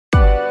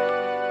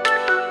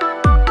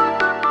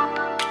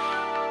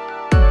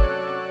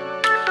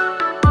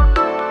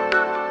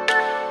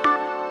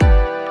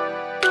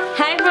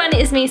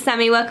it's me,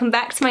 Sammy. Welcome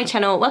back to my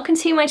channel. Welcome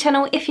to my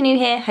channel if you're new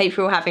here. Hope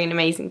you're all having an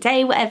amazing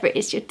day, whatever it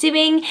is you're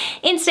doing.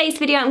 In today's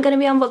video, I'm going to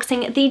be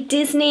unboxing the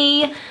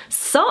Disney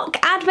sock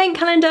advent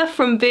calendar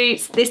from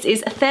Boots. This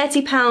is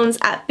 £30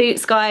 at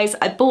Boots, guys.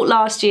 I bought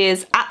last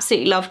year's,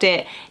 absolutely loved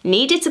it.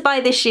 Needed to buy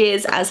this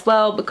year's as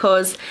well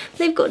because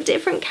they've got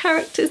different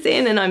characters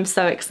in and I'm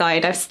so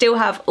excited. I still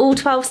have all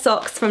 12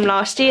 socks from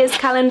last year's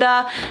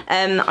calendar.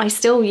 I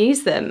still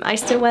use them. I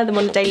still wear them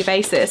on a daily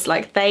basis.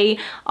 Like, they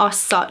are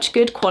such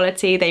good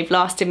quality. They've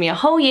lasted me a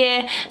whole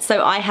year,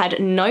 so I had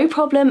no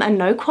problem and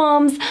no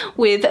qualms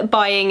with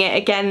buying it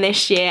again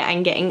this year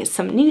and getting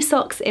some new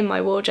socks in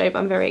my wardrobe.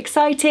 I'm very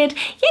excited.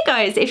 Yeah,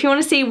 guys, if you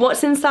want to see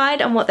what's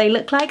inside and what they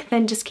look like,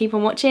 then just keep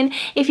on watching.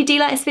 If you do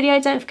like this video,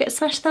 don't forget to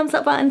smash the thumbs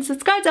up button,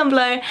 subscribe down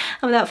below,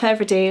 and without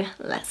further ado,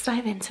 let's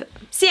dive into it.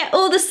 So yeah,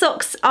 all the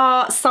socks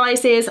are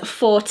sizes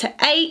 4 to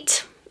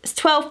 8. There's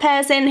 12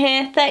 pairs in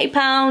here,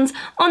 £30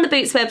 on the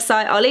Boots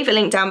website. I'll leave a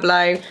link down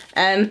below.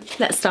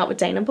 Let's start with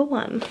day number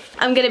 1.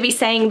 I'm going to be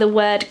saying the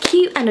word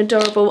cute and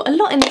adorable a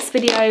lot in this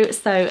video,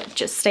 so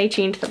just stay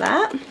tuned for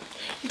that.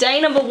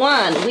 Day number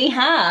 1, we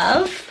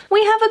have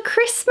a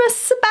Christmas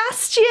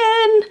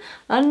Sebastian.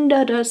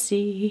 Under the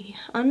sea,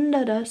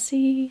 under the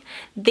sea.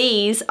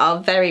 These are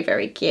very,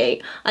 very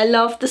cute. I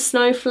love the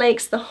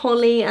snowflakes, the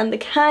holly and the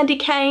candy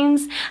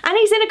canes, and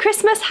he's in a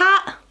Christmas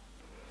hat.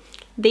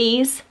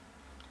 These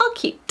are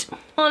cute.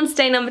 On to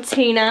day number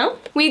 2 now.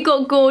 We've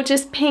got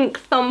gorgeous pink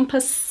thumper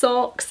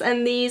socks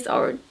and these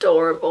are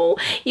adorable.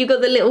 You've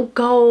got the little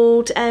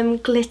gold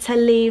glitter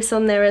leaves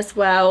on there as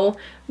well.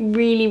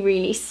 Really,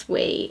 really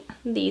sweet.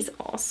 These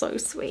are so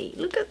sweet.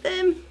 Look at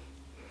them.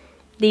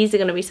 These are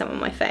going to be some of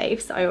my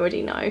faves. I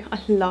already know. I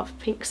love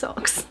pink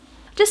socks.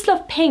 I just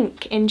love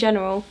pink in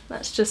general.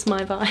 That's just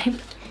my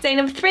vibe. Day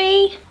number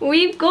 3,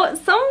 we've got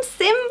some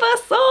Simba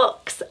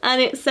socks and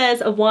it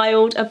says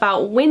wild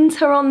about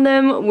winter on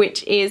them,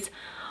 which is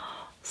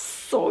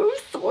so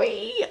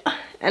sweet.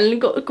 And we've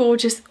got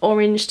gorgeous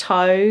orange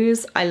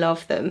toes. I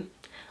love them.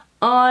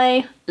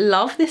 I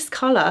love this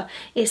colour.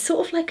 It's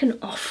sort of like an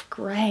off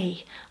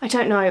grey. I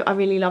don't know, I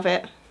really love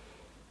it.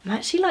 I'm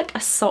actually like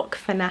a sock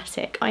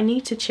fanatic. I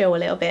need to chill a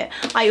little bit.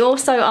 I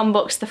also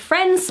unboxed the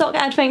Friends sock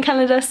advent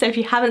calendar, so if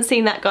you haven't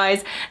seen that,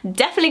 guys,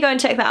 definitely go and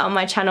check that out on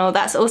my channel.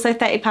 That's also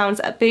 £30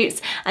 at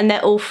Boots and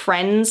they're all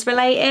Friends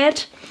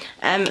related.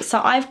 So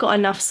I've got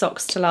enough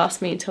socks to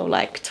last me until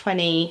like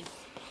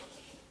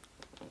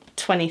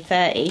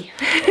 2030.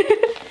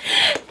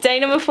 Day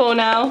number 4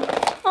 now.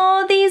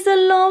 Oh, these are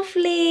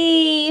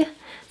lovely.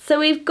 So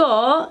we've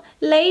got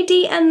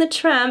Lady and the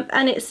Tramp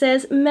and it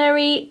says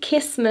Merry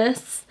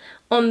Christmas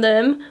on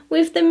them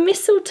with the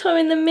mistletoe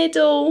in the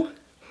middle.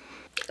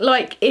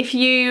 Like, if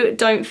you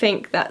don't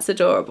think that's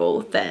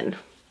adorable, then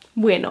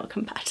we're not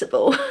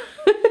compatible.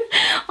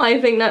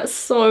 I think that's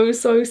so,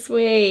 so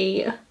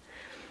sweet.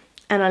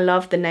 And I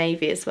love the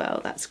navy as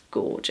well. That's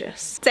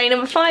gorgeous. Day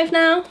number 5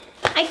 now.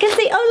 I can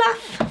see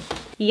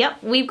Olaf.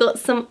 Yep, we've got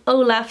some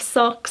Olaf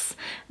socks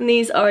and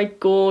these are a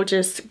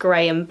gorgeous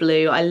grey and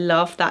blue. I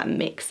love that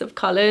mix of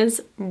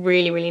colours.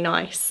 Really, really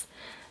nice.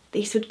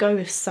 These would go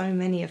with so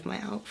many of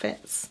my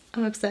outfits.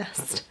 I'm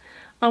obsessed.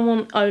 I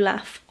want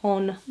Olaf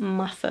on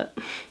my foot.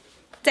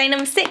 Day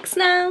number 6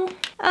 now.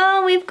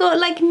 Oh, we've got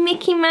like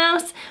Mickey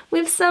Mouse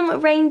with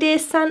some reindeer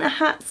Santa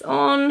hats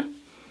on.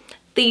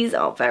 These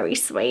are very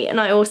sweet and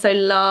I also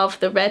love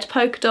the red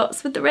polka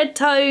dots with the red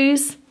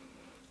toes.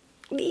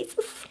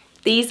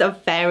 These are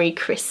very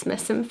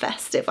Christmas and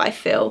festive, I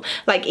feel.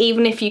 Like,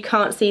 even if you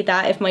can't see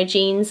that, if my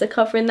jeans are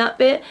covering that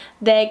bit,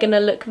 they're gonna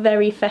look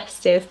very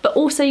festive. But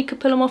also you could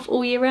pull them off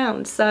all year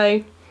round,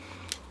 so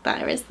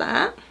there is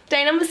that.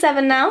 Day number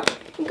 7 now.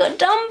 We've got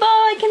Dumbo,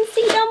 I can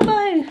see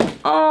Dumbo.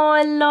 Oh,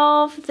 I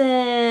love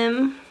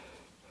them.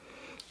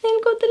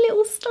 They've got the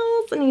little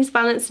stars and he's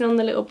balancing on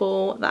the little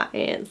ball. That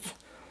is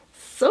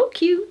so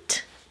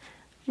cute.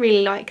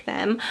 Really like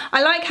them.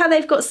 I like how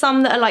they've got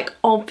some that are like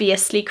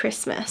obviously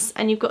Christmas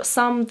and you've got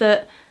some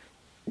that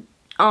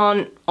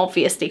aren't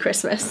obviously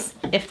Christmas,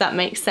 if that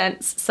makes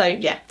sense. So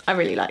yeah, I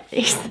really like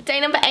these. Day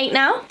number 8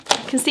 now.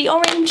 You can see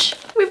orange.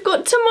 We've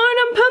got Timon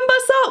and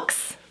Pumbaa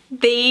socks.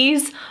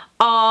 These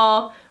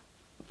are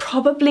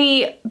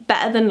probably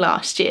better than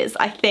last year's,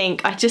 I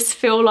think. I just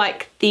feel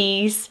like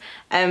these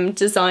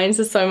designs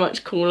are so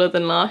much cooler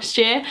than last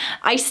year.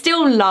 I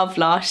still love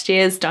last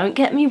year's, don't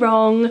get me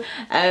wrong.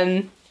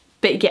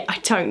 But yeah, I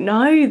don't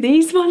know.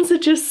 These ones are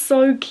just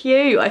so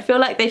cute. I feel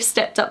like they've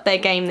stepped up their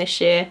game this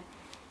year.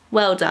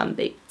 Well done,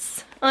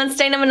 Boots. On to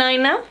day number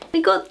 9 now.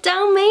 We got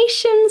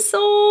Dalmatian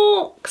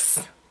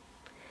socks.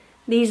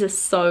 These are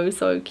so,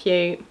 so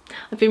cute.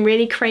 I've been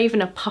really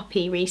craving a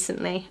puppy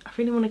recently. I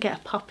really want to get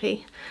a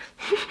puppy.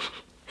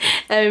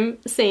 So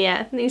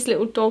yeah, these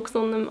little dogs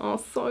on them are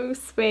so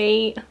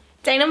sweet.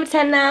 Day number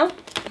 10 now.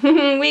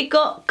 We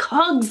got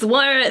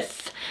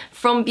Cogsworth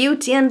from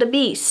Beauty and the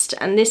Beast.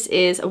 And this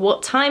is,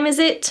 what time is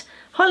it?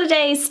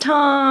 Holidays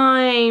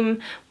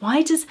time.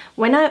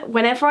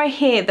 Whenever I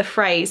hear the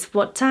phrase,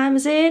 what time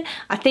is it?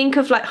 I think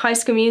of like High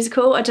School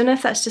Musical. I don't know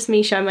if that's just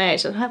me showing my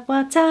age. I'm like,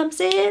 what time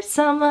is it?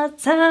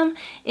 Summertime,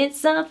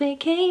 it's our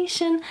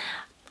vacation.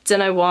 Don't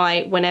know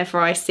why whenever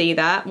I see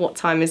that, what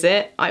time is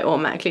it? I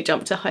automatically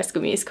jump to High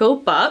School Musical,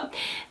 but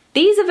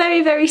these are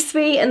very, very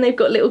sweet, and they've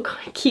got little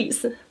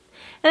cute, and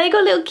they've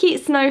got little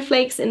cute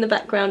snowflakes in the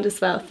background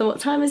as well. So what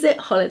time is it?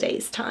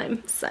 Holidays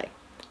time. So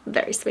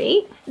very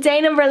sweet.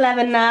 Day number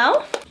 11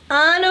 now.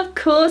 And of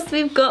course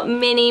we've got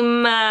Minnie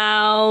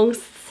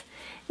Mouse.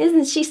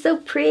 Isn't she so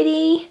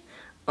pretty?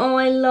 Oh,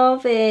 I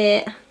love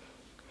it.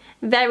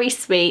 Very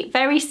sweet,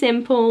 very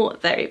simple,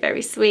 very,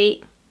 very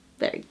sweet,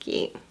 very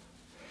cute.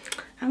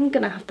 I'm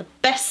gonna have the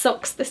best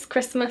socks this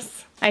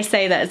Christmas. I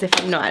say that as if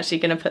I'm not actually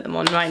gonna put them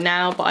on right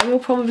now, but I will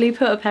probably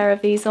put a pair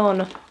of these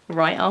on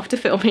right after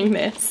filming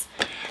this.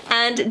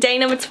 And day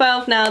number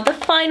 12 now, the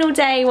final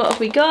day. What have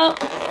we got?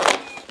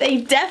 They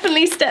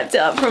definitely stepped it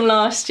up from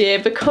last year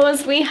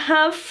because we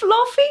have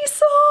fluffy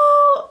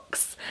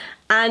socks.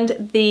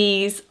 And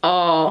these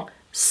are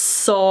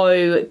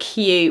so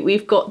cute.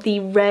 We've got the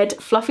red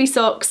fluffy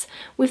socks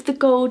with the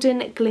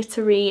golden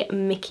glittery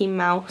Mickey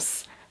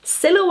Mouse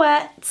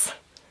silhouette.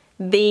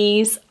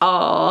 These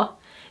are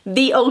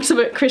the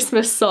ultimate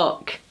Christmas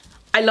sock.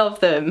 I love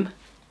them.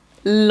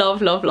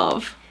 Love, love,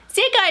 love.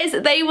 So yeah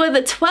guys, they were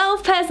the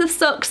 12 pairs of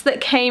socks that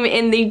came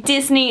in the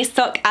Disney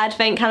sock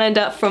advent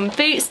calendar from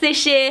Boots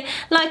this year.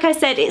 Like I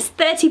said, it's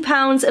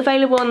 £30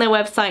 available on their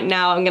website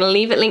now. I'm going to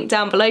leave it linked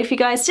down below for you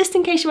guys just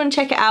in case you want to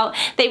check it out.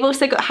 They've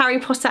also got Harry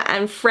Potter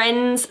and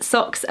Friends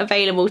socks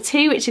available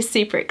too, which is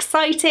super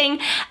exciting.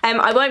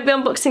 I won't be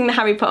unboxing the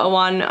Harry Potter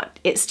one.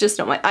 It's just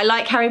not I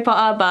like Harry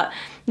Potter, but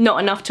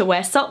not enough to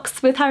wear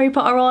socks with Harry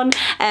Potter on.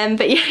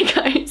 But yeah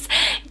guys,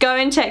 go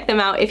and check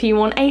them out if you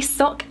want a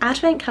sock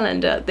advent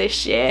calendar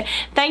this year.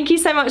 Thank you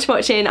so much for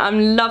watching. I'd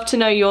love to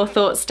know your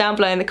thoughts down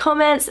below in the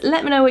comments.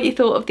 Let me know what you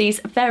thought of these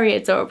very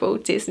adorable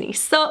Disney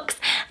socks.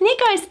 And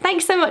yeah guys,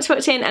 thanks so much for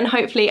watching, and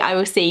hopefully I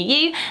will see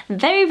you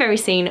very, very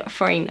soon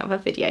for another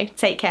video.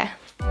 Take care.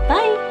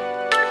 Bye.